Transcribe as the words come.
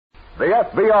The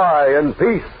FBI in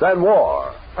Peace and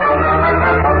War.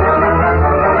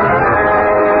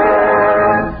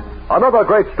 Another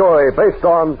great story based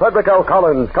on Frederick L.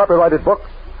 Collins' copyrighted book,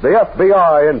 The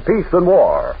FBI in Peace and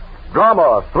War.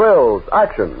 Drama, thrills,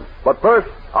 action. But first,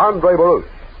 Andre Baruch.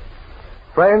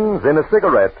 Friends, in a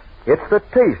cigarette, it's the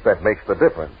taste that makes the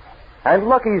difference. And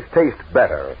Lucky's taste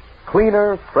better,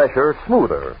 cleaner, fresher,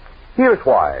 smoother. Here's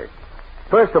why.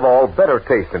 First of all, better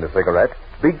taste in a cigarette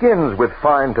begins with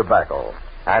fine tobacco.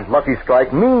 And Lucky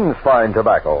Strike means fine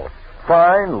tobacco.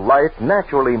 Fine, light,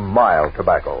 naturally mild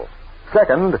tobacco.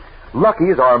 Second,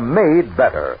 Luckies are made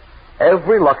better.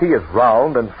 Every Lucky is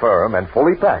round and firm and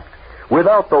fully packed,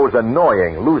 without those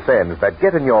annoying loose ends that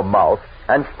get in your mouth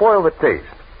and spoil the taste.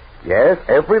 Yes,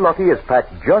 every Lucky is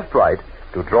packed just right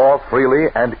to draw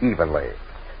freely and evenly.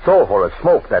 So for a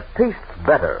smoke that tastes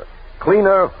better,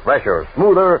 cleaner, fresher,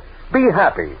 smoother, be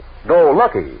happy. Go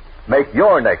Lucky. Make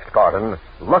your next carton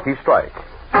Lucky Strike.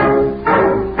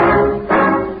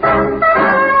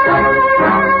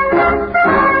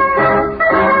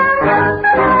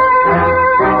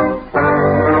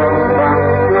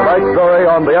 Tonight's story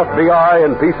on the FBI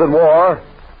in Peace and War,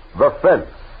 The Fence.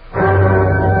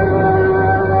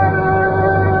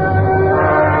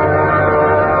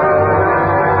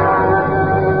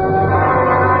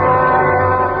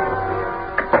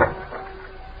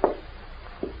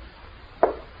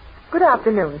 Good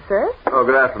afternoon, sir. Oh,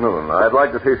 good afternoon. I'd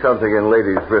like to see something in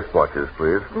ladies' wristwatches,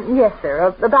 please. Yes,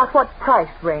 sir. About what price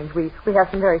range? We have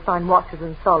some very fine watches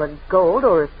in solid gold,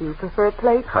 or if you prefer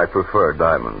plate. I prefer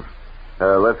diamonds.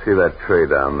 Let's see that tray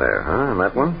down there, huh? And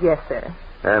that one? Yes, sir.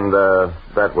 And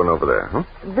that one over there, huh?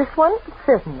 This one?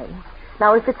 Certainly.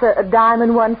 Now, if it's a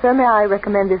diamond one, sir, may I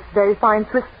recommend this very fine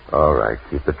Swiss? All right.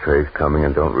 Keep the trays coming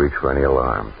and don't reach for any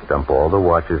alarm. Dump all the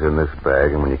watches in this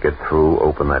bag, and when you get through,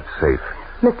 open that safe.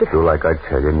 Do like I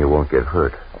tell you, and you won't get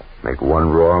hurt. Make one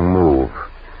wrong move,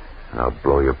 and I'll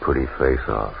blow your pretty face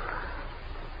off.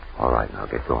 All right, now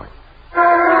get going.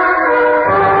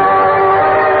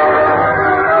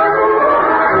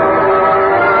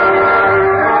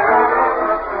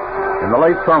 In the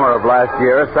late summer of last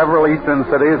year, several eastern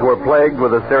cities were plagued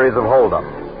with a series of holdups.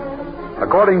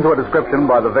 According to a description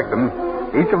by the victim,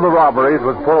 each of the robberies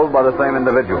was pulled by the same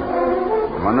individual.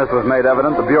 And when this was made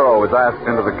evident, the Bureau was asked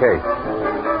into the case.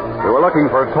 We were looking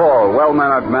for a tall,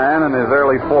 well-mannered man in his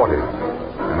early 40s,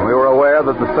 and we were aware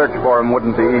that the search for him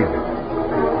wouldn't be easy.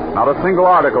 Not a single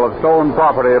article of stolen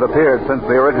property had appeared since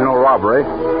the original robbery,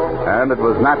 and it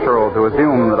was natural to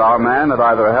assume that our man had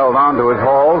either held on to his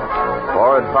hauls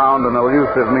or had found an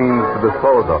elusive means to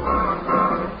dispose of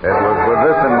them. It was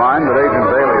with this in mind that Agent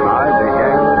Bailey and I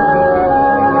began...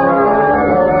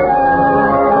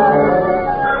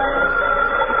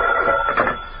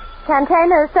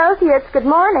 Cantana Associates, good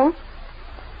morning.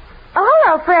 Oh,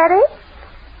 hello, Freddie.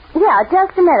 Yeah,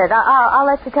 just a minute. I'll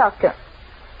let you talk to him.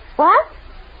 What?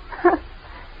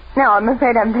 No, I'm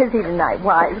afraid I'm busy tonight,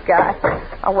 wise guy.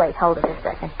 Oh, wait, hold it a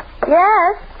second.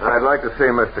 Yes? I'd like to see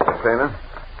Mr. Catena.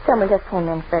 Someone just came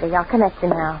in, Freddie. I'll connect you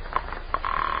now.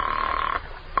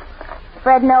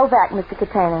 Fred Novak, Mr.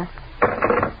 Catena.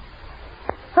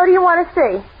 Who do you want to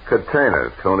see?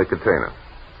 Catena, Tony Catena.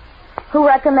 Who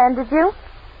recommended you?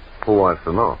 Who wants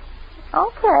to know?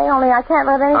 Okay, only I can't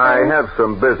let anybody... I have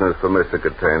some business for Mr.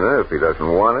 Catena. If he doesn't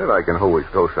want it, I can always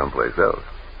go someplace else.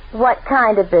 What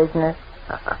kind of business?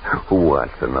 Who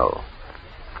wants to know?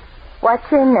 What's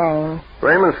your name?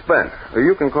 Raymond Spence.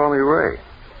 You can call me Ray.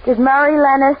 Did Murray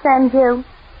Leonard send you?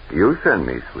 You send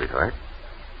me, sweetheart.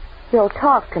 You'll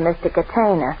talk to Mr.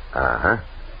 Catena. Uh-huh.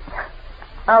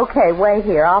 Okay, wait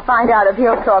here. I'll find out if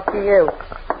he'll talk to you.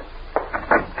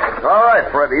 All right,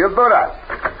 Freddie, you do that.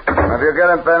 If you get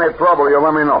into any trouble, you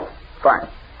let me know. Thanks.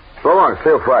 So long. See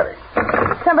you Friday.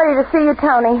 Somebody to see you,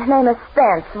 Tony. Name is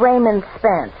Spence. Raymond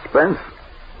Spence. Spence?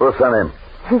 What's that name?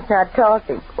 He's not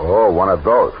talking. Oh, one of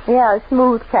those. Yeah, a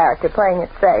smooth character, playing it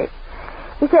safe.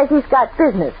 He says he's got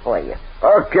business for you.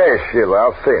 Okay, Sheila,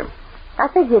 I'll see him. I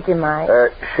figured you might.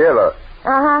 Sheila.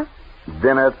 Uh-huh.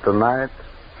 Dinner tonight?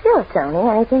 Sure, Tony.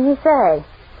 Anything you say.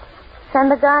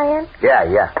 Send the guy in?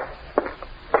 Yeah.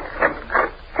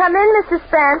 Come in, Mr.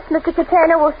 Spence. Mr.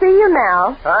 Catena will see you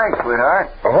now. Thanks, sweetheart.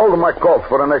 Hold my calls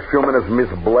for the next few minutes, Miss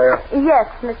Blair. Yes,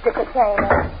 Mr.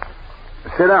 Catena.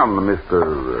 Sit down,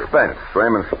 Mr. Spence.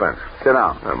 Raymond Spence. Sit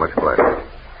down. Much pleasure.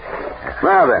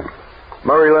 Now then,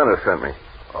 Murray Leonard sent me.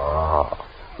 Oh,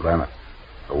 Leonard.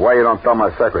 Why you don't tell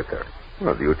my secretary?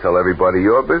 Well, do you tell everybody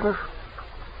your business?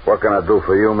 What can I do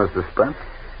for you, Mr. Spence?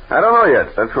 I don't know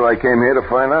yet. That's what I came here to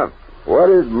find out. What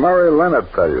did Murray Leonard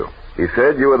tell you? He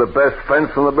said you were the best fence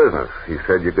in the business. He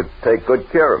said you could take good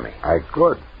care of me. I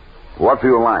could. What's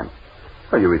your line?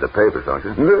 Oh, you read the papers, don't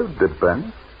you?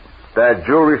 Depends. That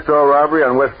jewelry store robbery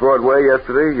on West Broadway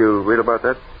yesterday, you read about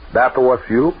that? That was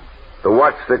you? The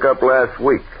watch stick-up last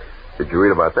week. Did you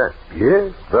read about that?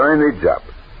 Yes, very neat job.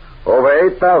 Over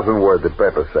 8,000 words, the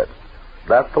paper said.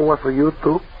 That was for you,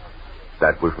 too?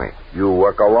 That was me. You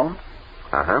work alone?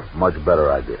 Uh-huh. Much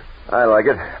better idea. I like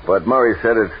it, but Murray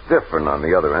said it's different on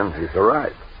the other end. He's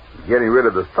right. Getting rid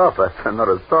of the stuff, that's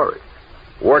another story.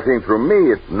 Working through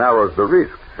me, it narrows the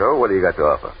risk. So what do you got to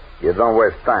offer? You don't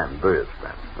waste time, do you,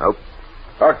 Spence? Nope.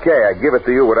 Okay, I give it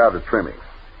to you without the trimmings.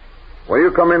 When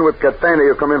you come in with Catena,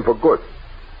 you come in for good.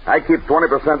 I keep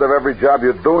 20% of every job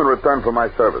you do in return for my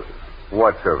services.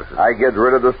 What services? I get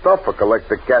rid of the stuff or collect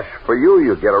the cash for you.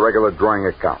 You get a regular drawing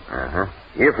account. Uh-huh.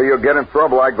 If you get in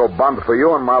trouble, I go bond for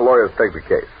you, and my lawyers take the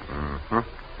case. Mm-hmm.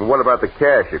 What about the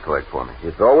cash you collect for me?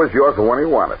 It's always yours when you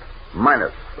want it.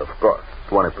 Minus, of course,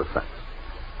 20%.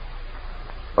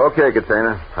 Okay,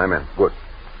 Catena. I'm in. Good.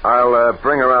 I'll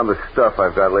bring around the stuff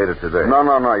I've got later today. No.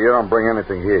 You don't bring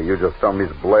anything here. You just tell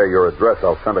Miss Blair your address.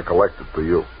 I'll send a collector to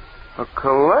you. A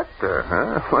collector,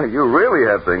 huh? Well, you really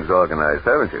have things organized,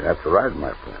 haven't you? That's right,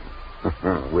 my friend.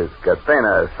 With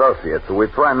Catena Associates, we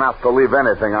try not to leave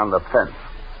anything on the fence.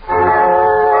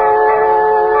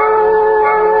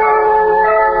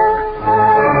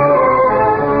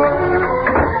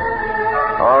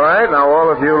 All right, now all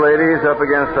of you ladies up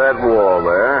against that wall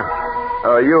there.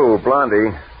 You,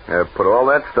 Blondie, put all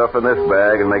that stuff in this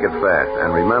bag and make it fast.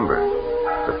 And remember,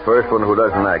 the first one who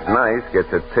doesn't act nice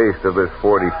gets a taste of this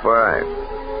 45.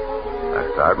 Now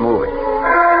start moving.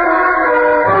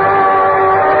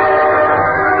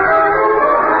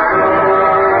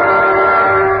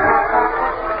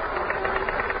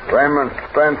 Raymond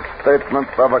Spence statement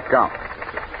of account.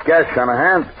 Cash on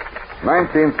hand,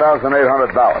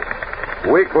 $19,800.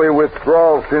 Weekly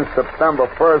withdrawal since September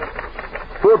 1st,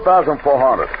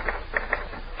 $2,400.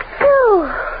 Phew,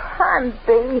 I'm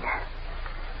beat.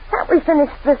 Can't we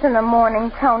finish this in the morning,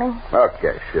 Tony?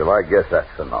 Okay, Shiv, I guess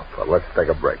that's enough. Let's take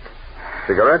a break.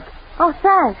 Cigarette? Oh,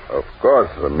 thanks. Of course,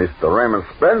 Mr. Raymond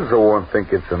Spencer won't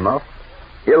think it's enough.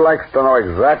 He likes to know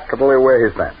exactly where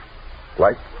he stands.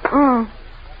 Like?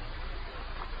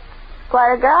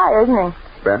 Quite a guy, isn't he?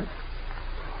 Spence?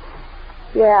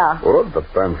 Yeah. Well, it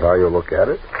depends how you look at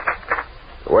it.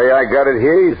 The way I got it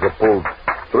here, he's pulled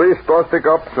 3 store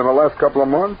stick-ups in the last couple of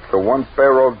months, so 1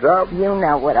 payroll job. You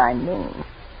know what I mean.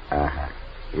 Uh-huh.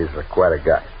 He's quite a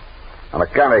guy. On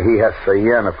account of he has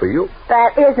Sienna for you.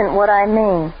 That isn't what I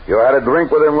mean. You had a drink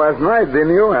with him last night, didn't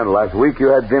you? And last week you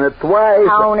had dinner twice.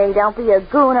 Tony, don't be a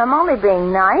goon. I'm only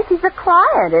being nice. He's a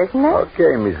client, isn't he?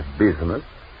 Okay, Miss Business.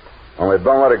 Only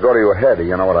don't let it go to your head,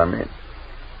 you know what I mean.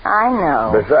 I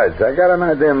know. Besides, I got an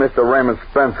idea Mr. Raymond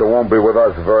Spencer won't be with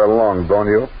us very long, don't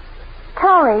you?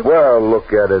 Tony. Well,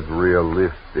 look at it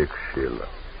realistic, Sheila.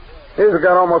 He's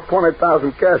got almost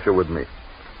 20,000 cash with me.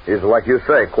 He's, like you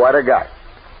say, quite a guy.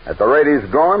 At the rate he's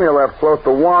going, he'll have close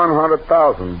to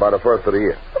 100,000 by the first of the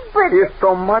year. But He's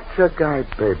so much a guy,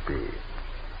 baby.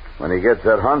 When he gets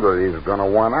that 100, he's going to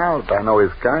want out. I know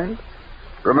his kind.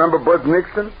 Remember Bud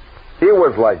Nixon? He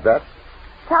was like that.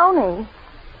 Tony,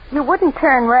 you wouldn't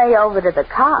turn Ray over to the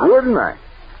cops. Wouldn't I?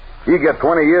 You get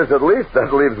 20 years at least.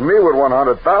 That leaves me with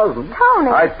 100,000. Tony.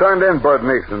 I turned in Bud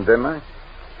Nixon, didn't I?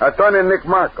 I turned in Nick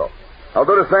Marco. I'll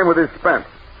do the same with this Spence.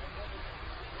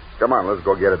 Come on, let's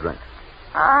go get a drink.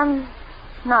 I'm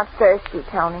not thirsty,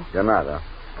 Tony. You're not, huh?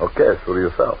 Okay, suit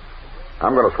yourself.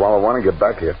 I'm going to swallow one and get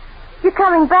back here. You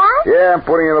coming back? Yeah, I'm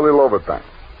putting in a little overtime.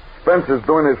 Spence is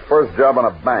doing his first job on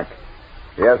a bank.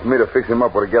 He asked me to fix him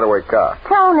up with a getaway car.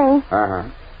 Tony. Uh-huh.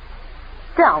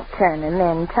 Don't turn him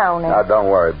in, Tony. Now, don't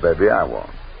worry, baby. I won't.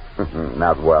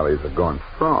 Not while he's going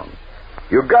strong.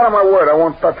 You got my word. I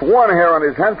won't touch one hair on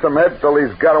his handsome head till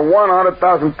he's got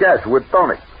 100,000 cash with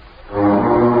Tony.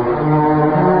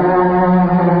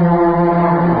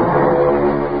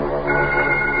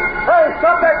 Hey,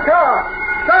 stop that car!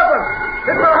 Stop it!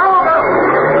 It's a holdup!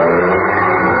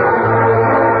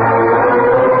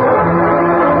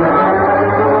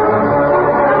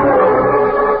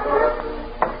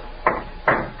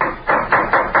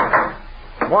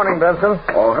 Morning, Benson.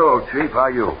 Oh, hello, Chief. How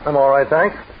are you? I'm all right,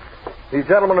 thanks. These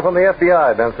gentlemen are from the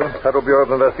FBI, Benson. Federal Bureau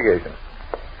of Investigation.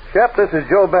 Shep, this is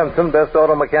Joe Benson, best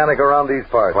auto mechanic around these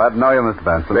parts. Glad to know you, Mr.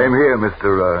 Benson. Same here,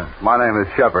 Mr. My name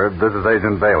is Shepard. This is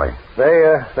Agent Bailey.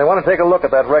 They want to take a look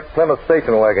at that wrecked Plymouth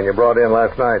station wagon you brought in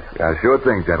last night. Yeah, sure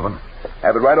thing, gentlemen.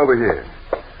 Have it right over here.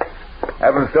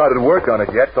 Haven't started work on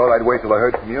it yet. Thought I'd wait till I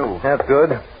heard from you. That's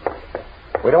good.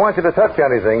 We don't want you to touch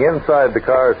anything, inside the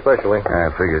car especially.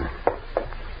 I figured.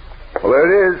 Well, there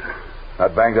it is.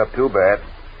 Not banged up too bad.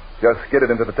 Just skidded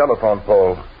into the telephone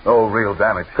pole. No real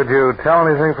damage. Could you tell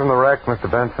anything from the wreck, Mr.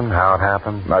 Benson? How it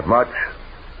happened? Not much.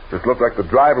 Just looked like the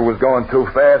driver was going too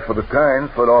fast for the turn,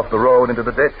 slid off the road into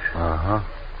the ditch. Uh-huh.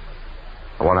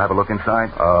 I want to have a look inside?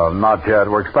 Not yet.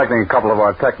 We're expecting a couple of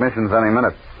our technicians any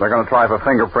minute. They're going to try for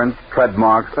fingerprints, tread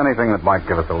marks, anything that might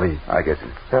give us a lead. I get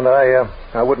you. And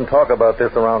I wouldn't talk about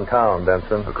this around town,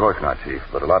 Benson. Of course not, Chief,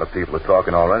 but a lot of people are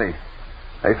talking already.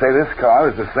 They say this car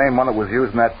is the same one that was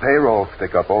used in that payroll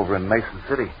stick-up over in Mason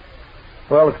City.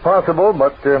 Well, it's possible,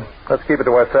 but let's keep it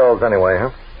to ourselves anyway,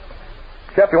 huh?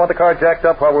 Shep, you want the car jacked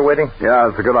up while we're waiting? Yeah,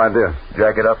 it's a good idea.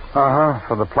 Jack it up? Uh-huh,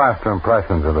 for the plaster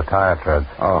impressions of the tire treads.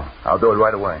 Oh, I'll do it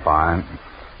right away. Fine.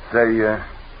 Say,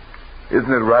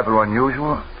 isn't it rather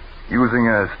unusual? Using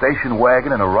a station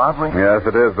wagon in a robbery? Yes,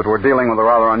 it is, but we're dealing with a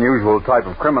rather unusual type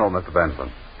of criminal, Mr. Benson.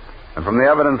 And from the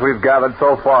evidence we've gathered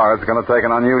so far, it's going to take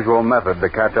an unusual method to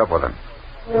catch up with him.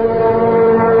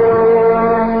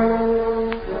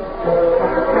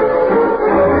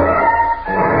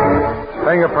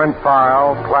 Fingerprint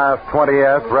file, Class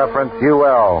 20S, reference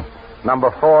UL,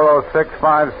 number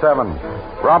 40657.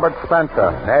 Robert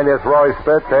Spencer, alias Roy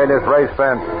Spitz, alias Ray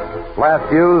Spence.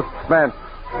 Last used, Spence.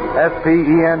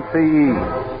 S-P-E-N-C-E.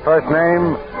 First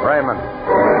name, Raymond.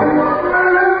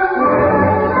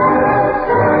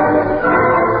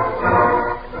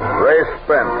 Ray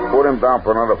Spence. Put him down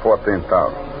for another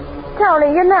 $14,000.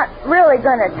 Tony, you're not really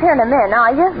going to turn him in,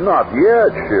 are you? Not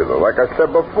yet, Sheila. Like I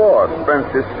said before, Spence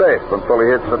is safe until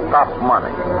he hits the top money.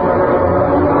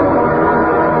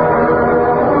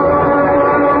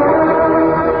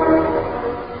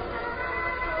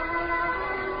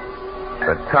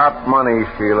 The top money,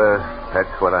 Sheila.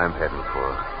 That's what I'm heading for.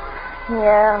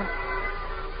 Yeah.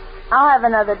 I'll have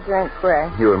another drink, Ray.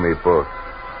 You and me both.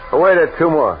 Oh, wait, there's two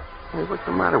more. Hey, what's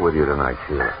the matter with you tonight,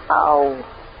 Sheila? Oh,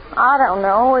 I don't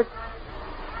know. It's...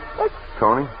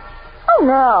 Tony? Oh,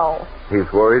 no.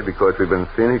 He's worried because we've been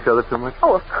seeing each other too much?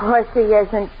 Oh, of course he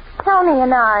isn't. Tony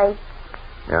and I...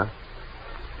 Yeah?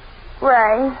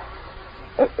 Ray,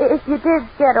 if you did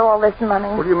get all this money...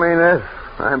 What do you mean, this?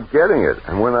 I'm getting it.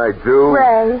 And when I do...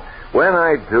 Ray... When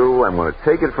I do, I'm going to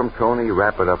take it from Tony,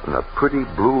 wrap it up in a pretty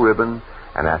blue ribbon,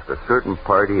 and ask a certain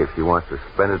party if she wants to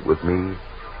spend it with me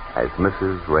as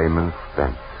Mrs. Raymond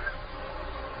Spence.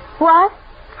 What?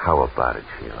 How about it,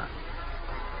 Sheila?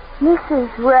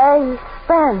 Mrs. Ray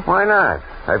Spence. Why not?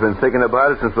 I've been thinking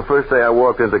about it since the first day I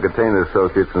walked into Container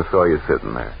Associates and saw you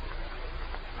sitting there.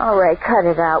 All right, cut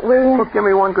it out, will you? Well, give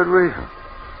me one good reason.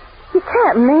 You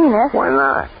can't mean it. Why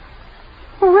not?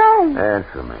 Ray.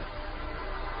 Answer me.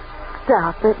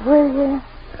 Stop it, will you?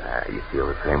 You feel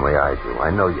the same way I do. I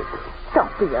know you do.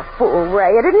 Don't be a fool,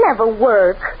 Ray. It'd never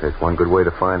work. There's one good way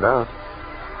to find out.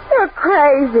 You're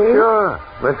crazy. Sure.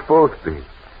 Let's both be.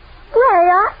 Ray,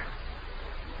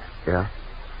 Yeah?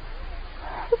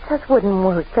 It just wouldn't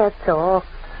work, that's all.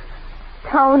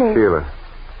 Tony... Sheila,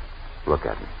 look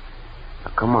at me.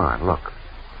 Now, come on, look.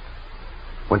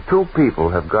 When two people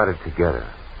have got it together,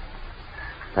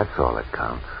 that's all that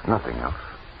counts. Nothing else.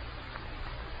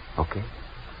 Okay?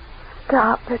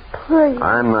 Stop it, please.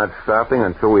 I'm not stopping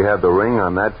until we have the ring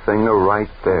on that finger right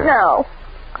there. No.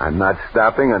 I'm not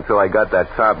stopping until I got that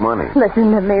top money.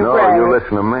 Listen to me, No, Ray. you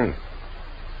listen to me.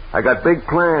 I got big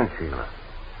plans, Sheila.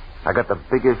 I got the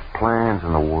biggest plans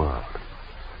in the world.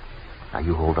 Now,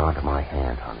 you hold on to my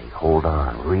hand, honey. Hold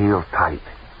on real tight.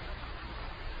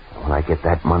 And when I get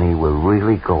that money, we're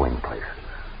really going places.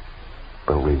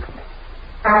 Believe me.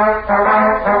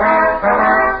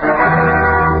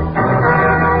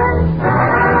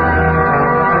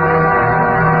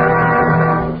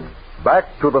 Back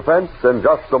to the fence in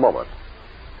just a moment.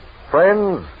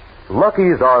 Friends,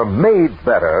 Lucky's are made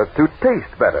better to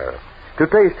taste better. To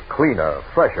taste cleaner,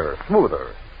 fresher, smoother.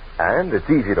 And it's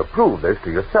easy to prove this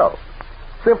to yourself.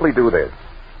 Simply do this.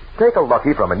 Take a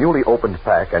Lucky from a newly opened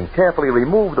pack and carefully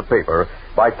remove the paper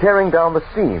by tearing down the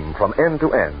seam from end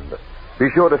to end. Be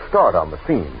sure to start on the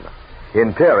seam.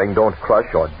 In tearing, don't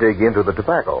crush or dig into the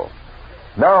tobacco.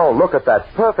 Now look at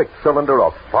that perfect cylinder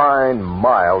of fine,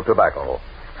 mild tobacco.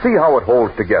 See how it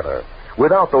holds together,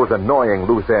 without those annoying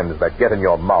loose ends that get in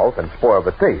your mouth and spoil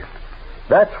the taste.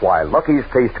 That's why Lucky's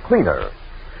taste cleaner.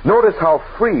 Notice how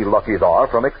free Lucky's are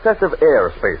from excessive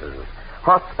air spaces,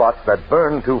 hot spots that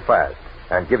burn too fast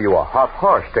and give you a hot,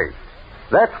 harsh taste.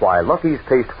 That's why Lucky's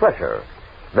taste fresher.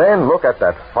 Then look at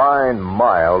that fine,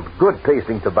 mild,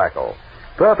 good-tasting tobacco,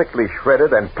 perfectly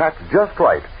shredded and packed just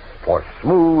right for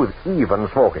smooth, even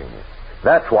smoking.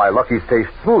 That's why Lucky's taste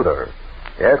smoother.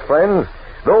 Yes, friends,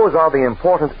 those are the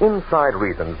important inside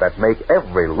reasons that make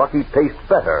every Lucky taste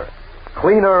better.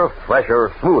 Cleaner,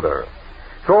 fresher, smoother.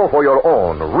 So for your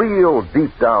own real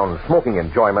deep-down smoking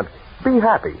enjoyment, be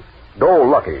happy. Dole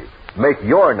Lucky. Make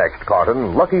your next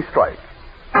carton Lucky Strike.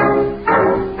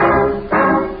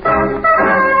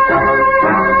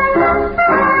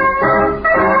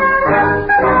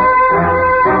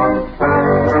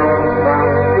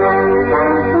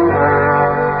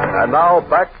 And now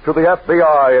back to the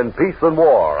FBI in Peace and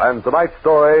War, and tonight's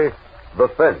story, The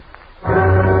Fence.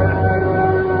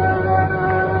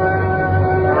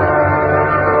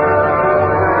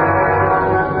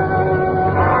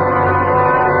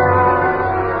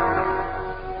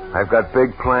 I've got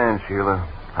big plans, Sheila.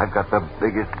 I've got the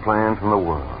biggest plans in the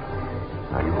world.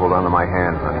 Now, you hold on to my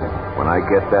hand, honey. When I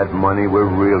get that money, we're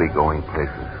really going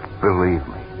places. Believe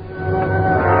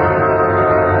me.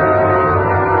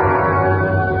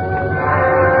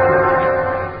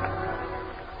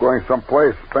 Going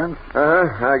someplace, Spence?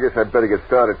 I guess I'd better get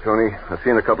started, Tony. I'll see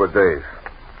you in a couple of days.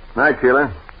 Night,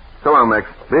 Sheila. So long, Max.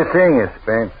 Be seeing you,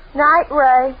 Spence. Night,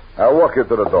 Ray. I'll walk you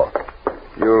to the door.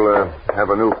 You'll have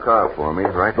a new car for me,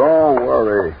 right? Don't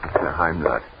worry. I'm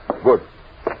not. Good.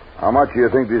 How much do you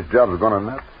think this job's going to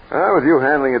net? With you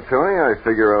handling it, Tony, I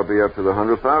figure I'll be up to the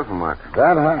 100,000 mark.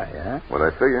 That high, huh? What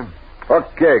I figure.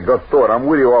 Okay, go through it. I'm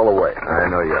with you all the way. I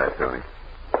know you are, Tony.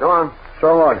 Go on.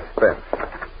 So long, Spence.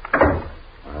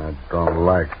 I don't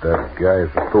like that guy.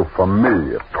 He's too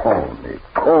familiar.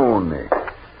 Tony.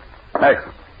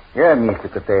 Excellent. Yeah, Mr.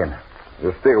 Catena.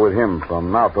 You stick with him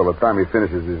from now till the time he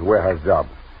finishes his warehouse job.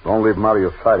 Don't leave him out of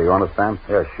your sight, you understand?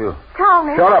 Yeah, sure.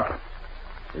 Tony. Shut up.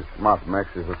 He's smart, Max.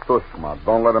 He's too smart.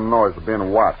 Don't let him know he's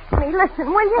being watched. Tony, listen,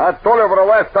 will you? I told you for the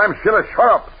last time, Sheila, shut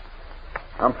up.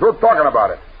 I'm through talking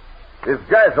about it. These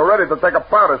guys are ready to take a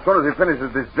part as soon as he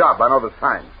finishes this job. I know the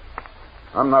signs.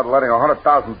 I'm not letting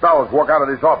 $100,000 walk out of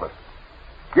this office.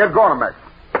 Get going, Max.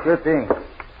 Sure thing.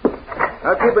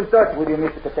 I'll keep in touch with you,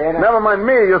 Mr. Catena. Never mind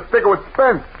me. You're sticking with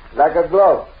Spence. Like a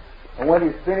glove. And when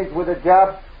he's finished with the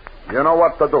job, you know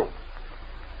what to do.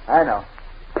 I know.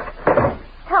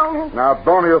 Tony. Now,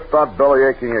 don't you start belly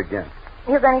aching again.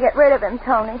 You're going to get rid of him,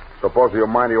 Tony. Suppose you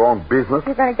mind your own business?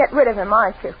 You're going to get rid of him,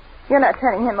 aren't you? You're not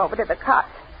turning him over to the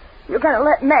cops. You're going to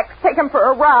let Max take him for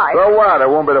a ride. So what? It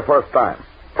won't be the first time.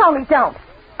 Tony, don't.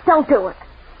 Don't do it.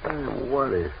 Hey,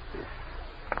 what is this?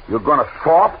 You're going to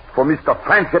swap for Mr.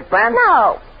 Fancy Pants?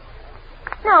 No.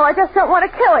 No, I just don't want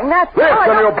to kill him. That's all.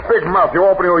 Listen, you big mouth. You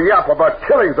open your yap about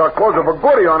killings or close of a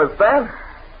goody, you understand?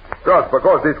 Just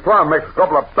because this clown makes a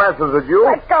couple of passes at you?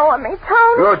 Let go of me,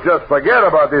 Tony. You just forget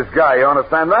about this guy, you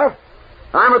understand that?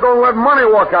 I'm not going to let money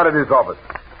walk out of this office.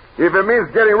 If it means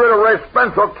getting rid of Ray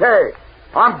Spence, okay.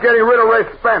 I'm getting rid of Ray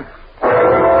Spence.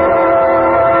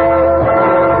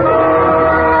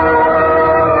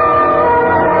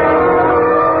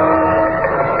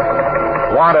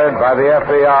 Wanted by the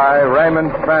FBI,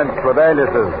 Raymond Spence with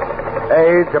aliases.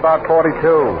 Age about 42.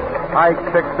 Height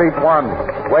 6 feet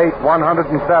 1. Weight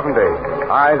 170.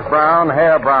 Eyes brown,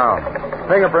 hair brown.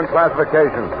 Fingerprint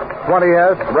classification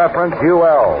 20S, reference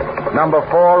UL. Number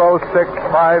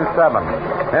 40657.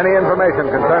 Any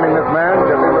information concerning this man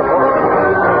can be reported.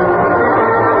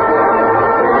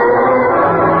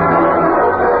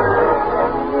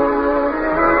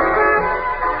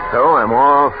 So I'm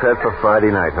all set for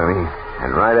Friday night, honey.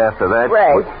 And right after that...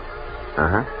 Ray.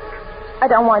 Uh-huh. I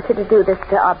don't want you to do this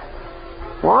job.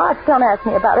 What? Don't ask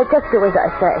me about it. Just do as I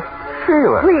say.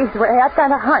 Sheila. Please, Ray. I've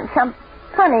got a hunch. I'm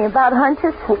funny about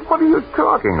hunches. What are you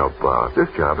talking about? This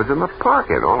job is in the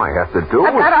pocket. All I have to do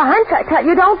I've got a hunch. I tell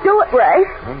you, don't do it, Ray.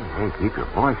 Hey, keep your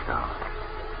voice down.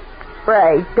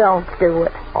 Ray, don't do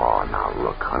it. Oh, now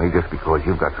look, honey, just because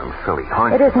you've got some silly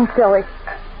hunch... It isn't silly.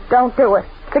 Don't do it.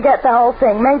 Forget the whole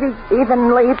thing. Maybe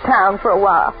even leave town for a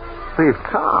while. Leave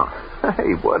town?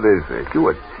 Hey, what is this? You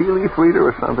a tea leaf reader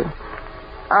or something?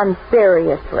 I'm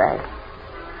serious, Ray.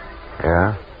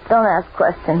 Yeah? Don't ask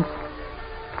questions.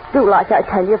 Do like I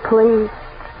tell you, please.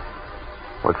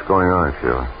 What's going on,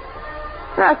 Sheila?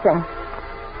 Nothing.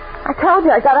 I told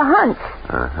you I got a hunch.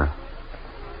 Uh-huh.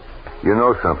 You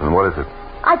know something. What is it?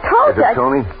 I told Is you. it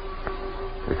Tony?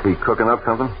 Is he cooking up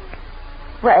something?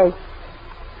 Ray,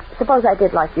 suppose I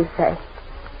did like you say.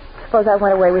 Suppose I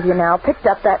went away with you now, picked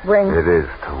up that ring. It is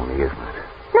Tony, isn't it?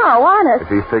 No, honest. Is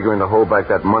he figuring to hold back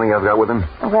that money I've got with him?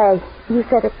 Ray, you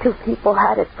said if two people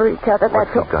had it for each other,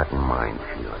 What's that's he got in mind,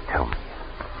 Sheila? Tell me.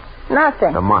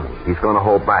 Nothing. The money. He's going to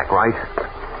hold back, right?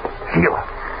 Sheila.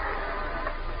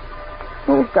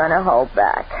 He's going to hold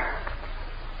back.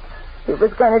 He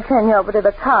was going to turn you over to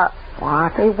the cops.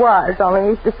 What? He was,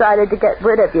 only he's decided to get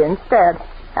rid of you instead,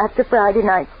 after Friday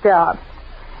night's job.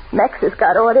 Mex has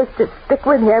got orders to stick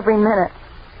with you every minute.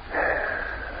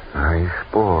 Nice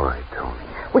boy, Tony.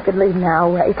 We could leave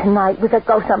now, Ray, tonight. We could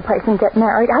go someplace and get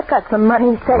married. I've got some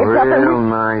money saved up and... Real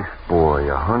nice boy.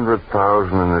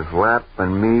 100,000 in his lap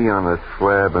and me on a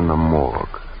slab in the morgue.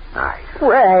 Nice.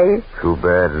 Ray. Too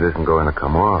bad it isn't going to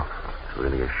come off. It's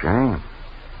really a shame.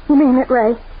 You mean it,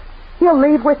 Ray? You'll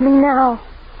leave with me now.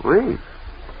 Leave?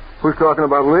 Who's talking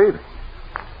about leaving?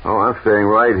 Oh, I'm staying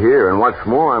right here. And what's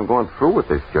more, I'm going through with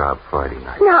this job Friday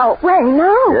night. No, Ray,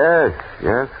 no.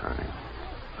 Yes, honey.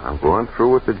 I'm going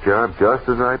through with the job just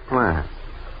as I planned.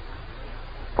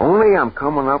 Only I'm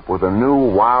coming up with a new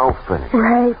wow finish.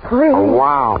 Ray, please. A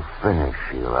wow finish,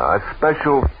 Sheila. A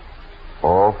special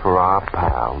all for our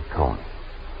pal, Tony.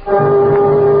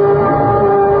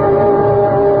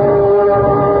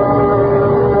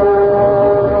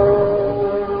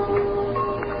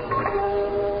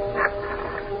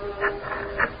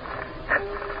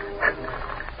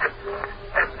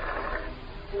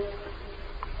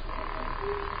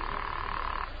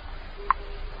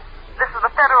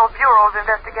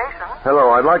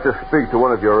 Hello, I'd like to speak to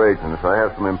one of your agents. I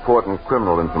have some important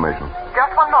criminal information.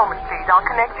 Just one moment, please. I'll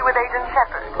connect you with Agent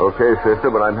Shepard. Okay, sister,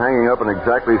 but I'm hanging up in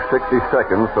exactly 60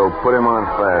 seconds, so put him on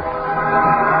fast.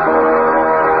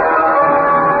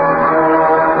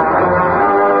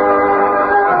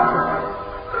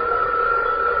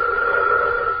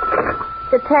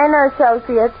 Catena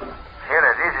Associates.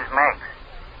 Sheila, this is Max.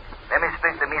 Let me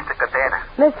speak to Mr. Catena.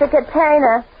 Mr.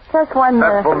 Catena, just 1 minute.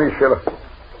 That's for me, Sheila.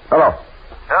 Hello.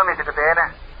 Hello, Mr.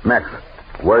 Catena. Max,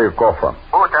 where you call from?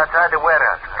 Boot outside the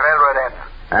warehouse, railroad end.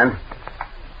 And?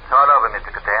 It's all over,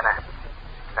 Mr. Catena.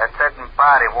 That certain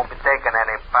party won't be taking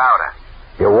any powder.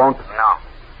 You won't? No.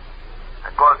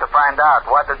 I called to find out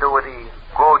what to do with the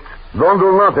goods. Don't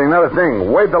do nothing, not a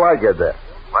thing. Wait till I get there.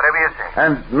 Whatever you say.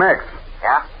 And, Max.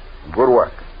 Yeah? Good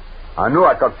work. I knew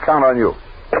I could count on you.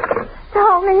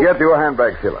 Tony. Get your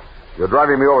handbag, Sheila. You're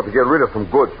driving me over to get rid of some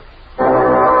goods.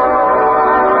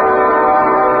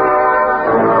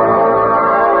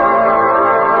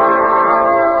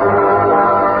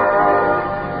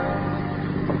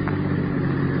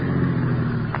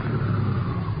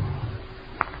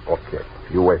 Okay,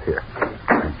 you wait here.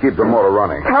 And keep the motor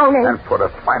running. Tony. And for the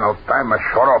final time,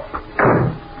 shut up.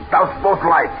 Douse both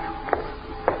lights.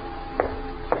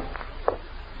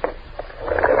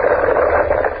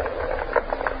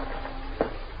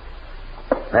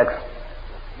 Max.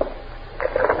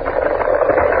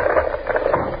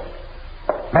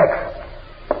 Max.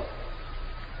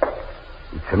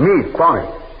 It's me, Tony.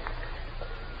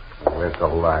 Where's the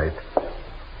light?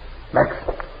 Max.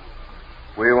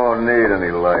 We won't need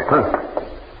any light. Huh.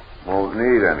 Won't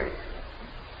need any.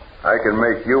 I can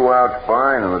make you out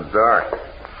fine in the dark.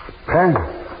 Pen.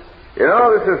 You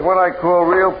know, this is what I call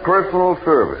real personal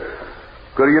service.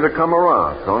 Good of you to come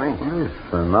around, Tony.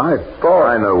 Listen, I thought...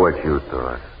 I know what you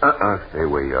thought. Stay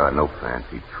where you are. No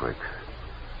fancy tricks.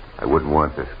 I wouldn't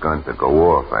want this gun to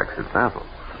go off accidental.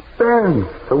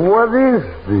 Spencer, what is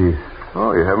this?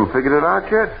 Oh, you haven't figured it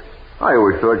out yet? I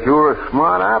always thought you were a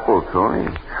smart apple, Tony.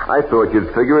 I thought you'd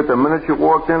figure it the minute you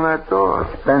walked in that door.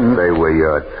 Spencer. Stay where you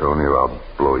are, Tony, or I'll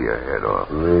blow your head off.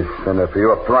 Listen, if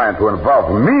you're trying to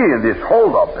involve me in this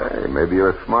holdup... Hey, maybe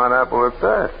you're a smart apple at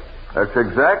that. That's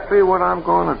exactly what I'm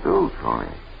going to do,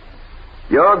 Tony.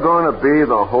 You're going to be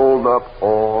the holdup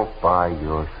all by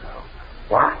yourself.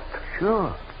 What?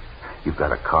 Sure. You've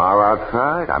got a car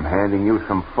outside. I'm handing you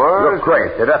some furs. You're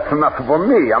crazy. That's enough for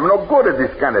me. I'm no good at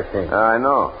this kind of thing. I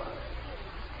know.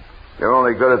 You're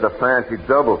only good at the fancy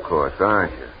double cross,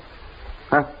 aren't you?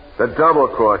 Huh? The double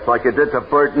cross, like you did to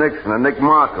Bert Nixon and Nick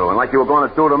Marco, and like you were going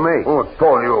to do to me. Who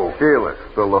told you? Sheila,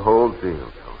 spill the whole deal,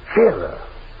 Tony. Sheila.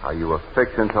 How you were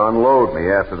fixing to unload me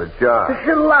after the job.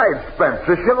 She lied,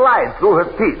 Spencer. She lied through her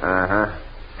teeth. Uh-huh.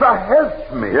 So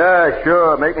help me. Yeah,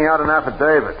 sure. Make me out an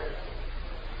affidavit.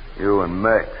 You and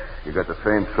Max, you got the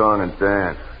same song and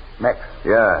dance. Max?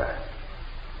 Yeah.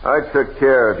 I took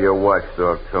care of your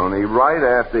watchdog, Tony, right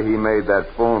after he made that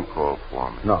phone call for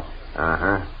me. No.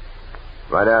 Uh-huh.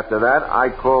 Right after that, I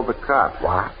called the cops.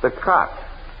 What? The cops.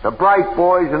 The bright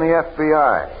boys in the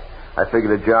FBI. I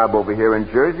figured a job over here in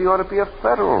Jersey ought to be a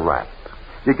federal rap.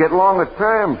 You get longer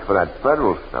terms for that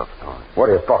federal stuff, Tony. What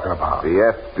are you talking about?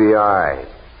 The FBI.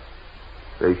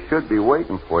 They should be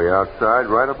waiting for you outside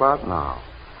right about now.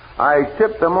 I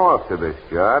tipped them off to this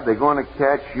job. They're going to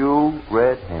catch you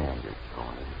red-handed,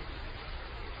 Tony.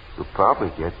 You'll probably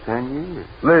get 10 years.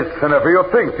 Listen, if you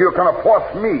think you can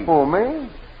force me... Oh, me?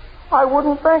 I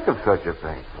wouldn't think of such a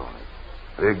thing, Tony.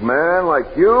 Big man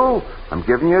like you, I'm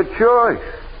giving you a choice.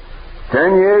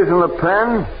 10 years in the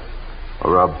pen,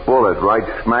 or a bullet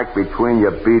right smack between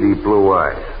your beady blue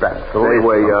eyes. That's Stay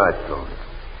where you are, Tony.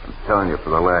 I'm telling you for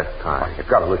the last time. You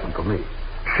gotta listen to me.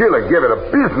 Sheila gave it a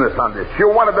business on this. She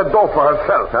wanted the dough for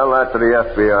herself. Tell that to the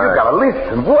FBI. You gotta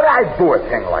listen. Would I do a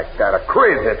thing like that? A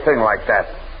crazy thing like that?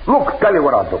 Look, tell you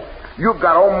what I'll do. You've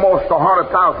got almost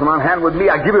 100,000 on hand with me.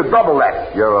 I'll give you double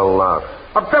that. You're a louse.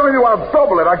 I'm telling you, I'll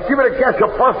double it. I'll give you the cash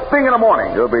the first thing in the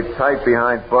morning. You'll be tight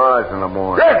behind bars in the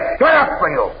morning. Yes, get up for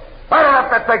you. I don't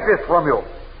have to take this from you.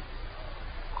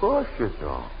 Of course you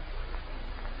don't.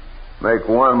 Make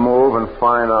one move and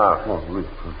find out. Oh,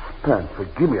 listen, Spencer,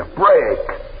 give me a break.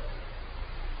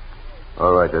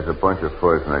 All right, there's a bunch of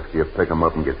furs next to you. Pick them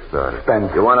up and get started.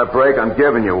 Spencer. You want a break? I'm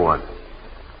giving you one.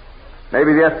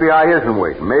 Maybe the FBI isn't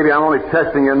waiting. Maybe I'm only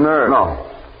testing your nerve.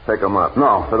 No. Pick them up.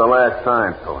 No. For the last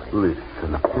time, Tony.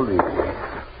 Listen, please.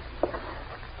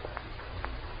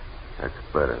 That's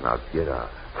better. Now get out.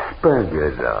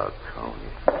 Spencer. Get out, Tony.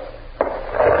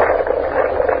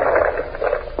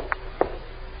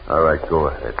 All right, go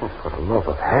ahead. Oh, for the love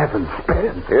of heaven,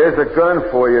 Spencer. Here's a gun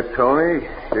for you, Tony.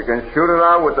 You can shoot it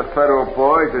out with the federal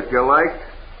boys if you like.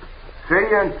 See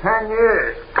you in 10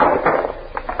 years.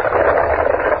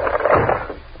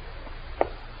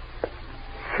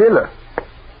 Sheila.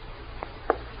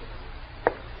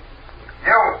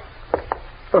 You!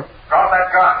 Drop that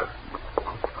gun.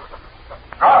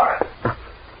 Drop it.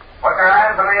 Put your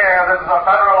hands in the air. This is a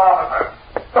federal officer.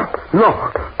 No.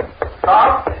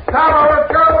 Stop. Stop or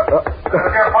let's go. This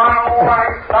is your final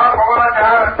warning. Stop or we'll let you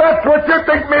have it. That's what you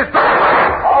think, mister.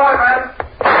 All right, men.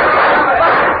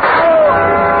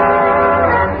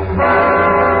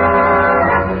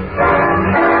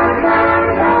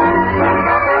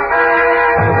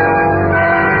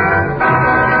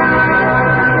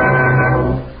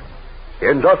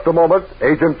 In just a moment,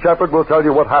 Agent Shepard will tell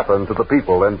you what happened to the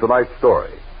people in tonight's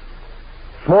story.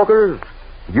 Smokers,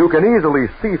 you can easily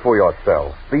see for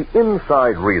yourself the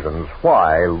inside reasons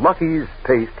why Lucky's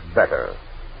taste better.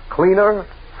 Cleaner,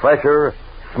 fresher,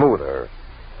 smoother.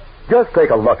 Just take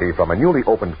a Lucky from a newly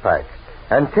opened pack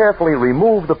and carefully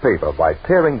remove the paper by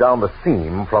tearing down the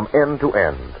seam from end to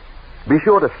end. Be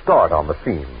sure to start on the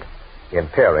seam. In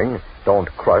tearing, don't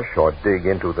crush or dig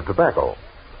into the tobacco.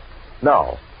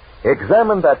 Now,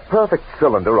 examine that perfect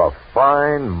cylinder of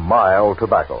fine, mild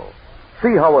tobacco.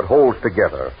 See how it holds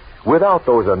together without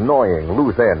those annoying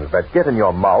loose ends that get in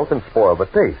your mouth and spoil the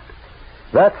taste.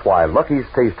 That's why Lucky's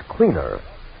taste cleaner.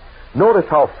 Notice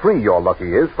how free your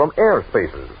Lucky is from air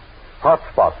spaces, hot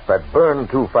spots that burn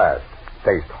too fast,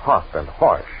 taste hot and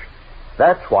harsh.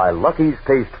 That's why Lucky's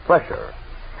taste fresher.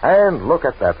 And look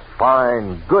at that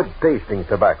fine, good-tasting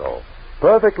tobacco,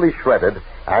 perfectly shredded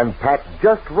and packed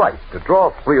just right to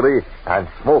draw freely and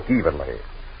smoke evenly.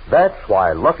 That's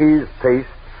why Lucky's taste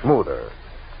smoother.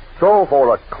 So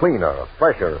for a cleaner,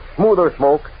 fresher, smoother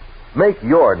smoke, make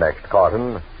your next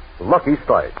carton Lucky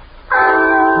Strike.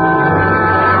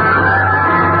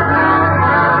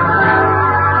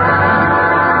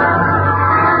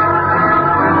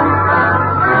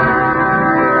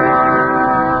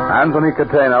 Anthony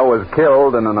Catena was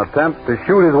killed in an attempt to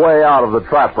shoot his way out of the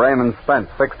trap Raymond Spence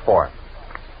fixed for him.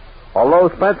 Although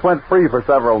Spence went free for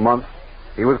several months,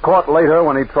 he was caught later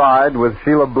when he tried, with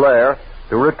Sheila Blair,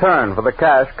 to return for the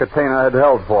cash Catena had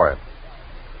held for him.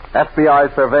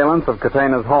 FBI surveillance of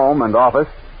Catena's home and office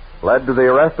led to the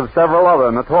arrest of several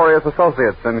other notorious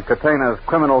associates in Catena's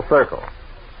criminal circle,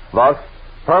 thus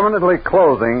permanently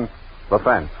closing the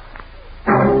fence.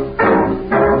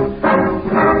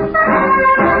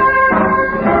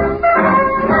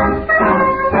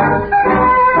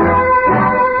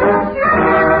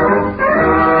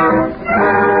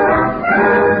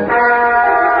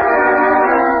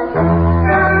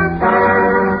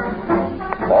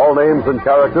 Names and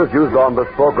characters used on this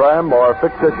program are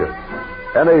fictitious.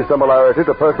 Any similarity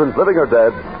to persons living or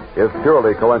dead is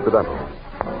purely coincidental.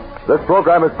 This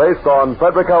program is based on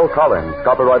Frederick L. Collins'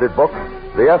 copyrighted book,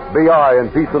 The FBI in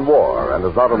Peace and War, and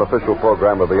is not an official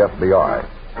program of the FBI.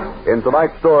 In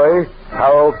tonight's story,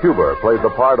 Harold Huber played the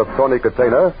part of Tony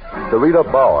Catena, Sarita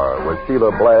Bauer was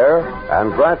Sheila Blair,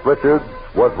 and Grant Richards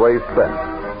was Ray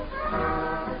Spence.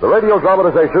 The radio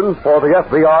dramatizations for the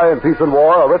FBI in Peace and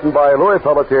War are written by Louis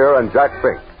Pelletier and Jack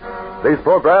Fink. These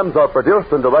programs are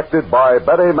produced and directed by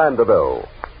Betty Mandeville.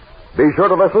 Be sure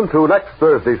to listen to next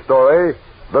Thursday's story,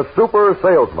 The Super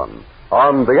Salesman,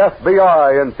 on the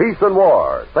FBI in Peace and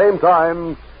War. Same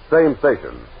time, same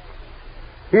station.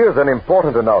 Here's an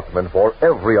important announcement for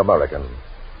every American.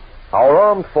 Our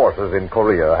armed forces in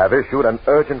Korea have issued an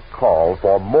urgent call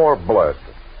for more blood.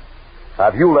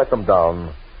 Have you let them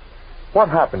down? What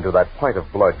happened to that pint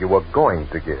of blood you were going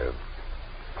to give?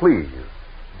 Please,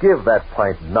 give that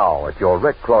pint now at your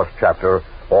Red Cross chapter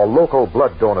or local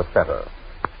blood donor center.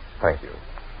 Thank you.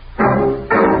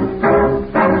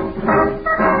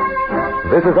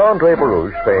 This is Andre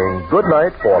Baruch saying good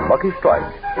night for Lucky Strike,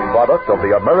 product of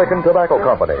the American Tobacco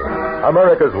Company,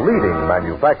 America's leading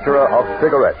manufacturer of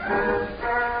cigarettes.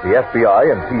 The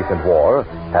FBI in Peace and War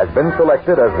has been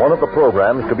selected as one of the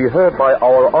programs to be heard by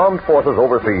our armed forces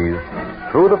overseas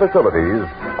through the facilities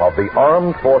of the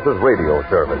Armed Forces Radio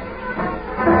Service.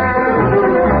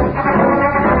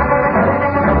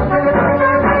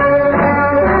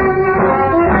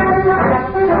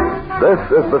 This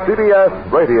is the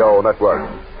CBS Radio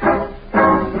Network.